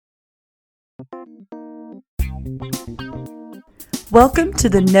Welcome to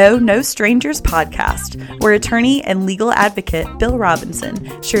the Know No Strangers podcast, where attorney and legal advocate Bill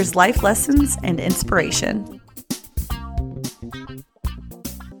Robinson shares life lessons and inspiration.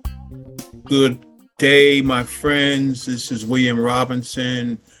 Good day, my friends. This is William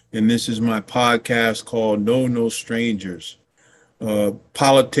Robinson, and this is my podcast called Know No Strangers.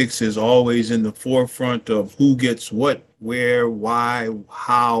 Politics is always in the forefront of who gets what, where, why,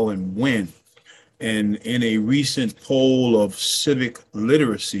 how, and when. And in a recent poll of civic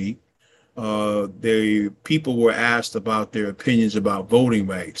literacy, people were asked about their opinions about voting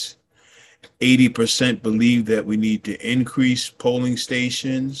rights. 80% believe that we need to increase polling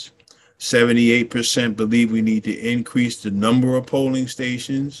stations. 78% believe we need to increase the number of polling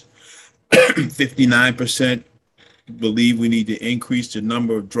stations. 59% believe we need to increase the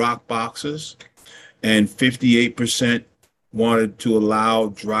number of drop boxes. And 58% wanted to allow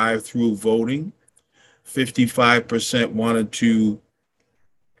drive-through voting. 55% wanted to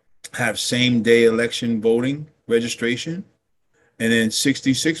have same-day election voting registration, and then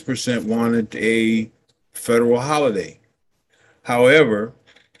 66% wanted a federal holiday. However,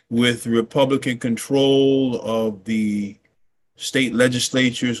 with Republican control of the state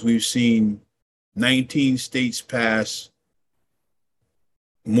legislatures, we've seen 19 states pass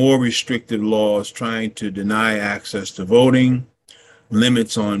more restrictive laws trying to deny access to voting,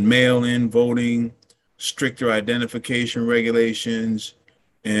 limits on mail-in voting, stricter identification regulations,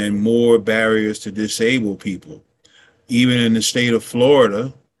 and more barriers to disable people. Even in the state of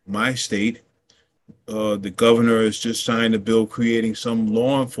Florida, my state, the governor has just signed a bill creating some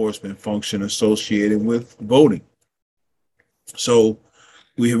law enforcement function associated with voting. So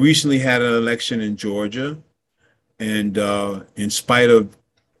we recently had an election in Georgia, and in spite of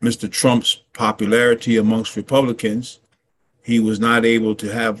Mr. Trump's popularity amongst Republicans, he was not able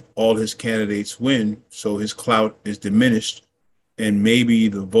to have all his candidates win, so his clout is diminished, and maybe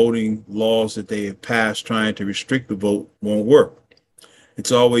the voting laws that they have passed trying to restrict the vote won't work.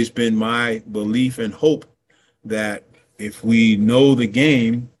 It's always been my belief and hope that if we know the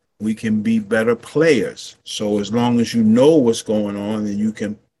game, we can be better players. So as long as you know what's going on, then you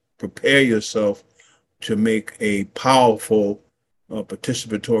can prepare yourself to make a powerful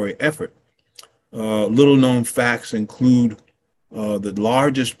participatory effort. Little known facts include the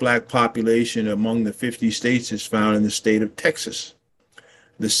largest Black population among the 50 states is found in the state of Texas.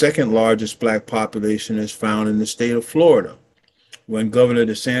 The second largest Black population is found in the state of Florida. When Governor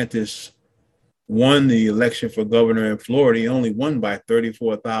DeSantis won the election for governor in Florida, he only won by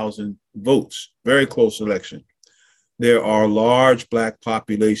 34,000 votes. Very close election. There are large Black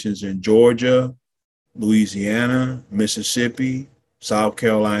populations in Georgia, Louisiana, Mississippi, South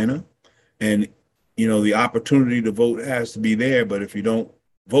Carolina, and the opportunity to vote has to be there, but if you don't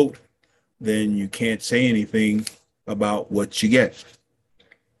vote, then you can't say anything about what you get.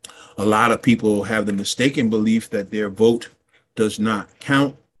 A lot of people have the mistaken belief that their vote does not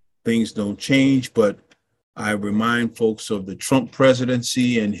count. Things don't change, but I remind folks of the Trump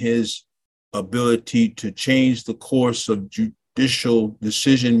presidency and his ability to change the course of judicial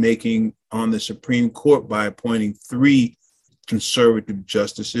decision-making on the Supreme Court by appointing 3 conservative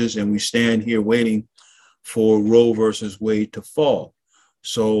justices, and we stand here waiting for Roe versus Wade to fall.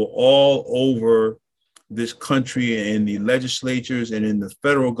 So all over this country and in the legislatures and in the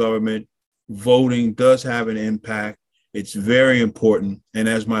federal government, voting does have an impact. It's very important. And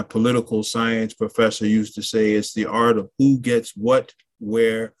as my political science professor used to say, it's the art of who gets what,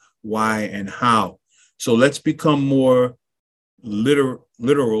 where, why, and how. So let's become more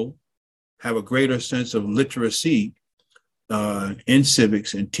literal, have a greater sense of literacy in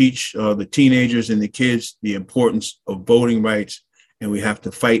civics, and teach the teenagers and the kids the importance of voting rights, and we have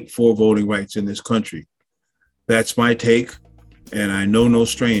to fight for voting rights in this country. That's my take, and I know no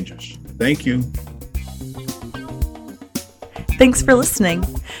strangers. Thank you. Thanks for listening.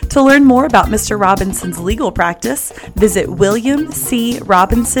 To learn more about Mr. Robinson's legal practice, visit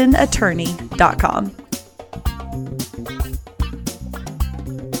williamcrobinsonattorney.com.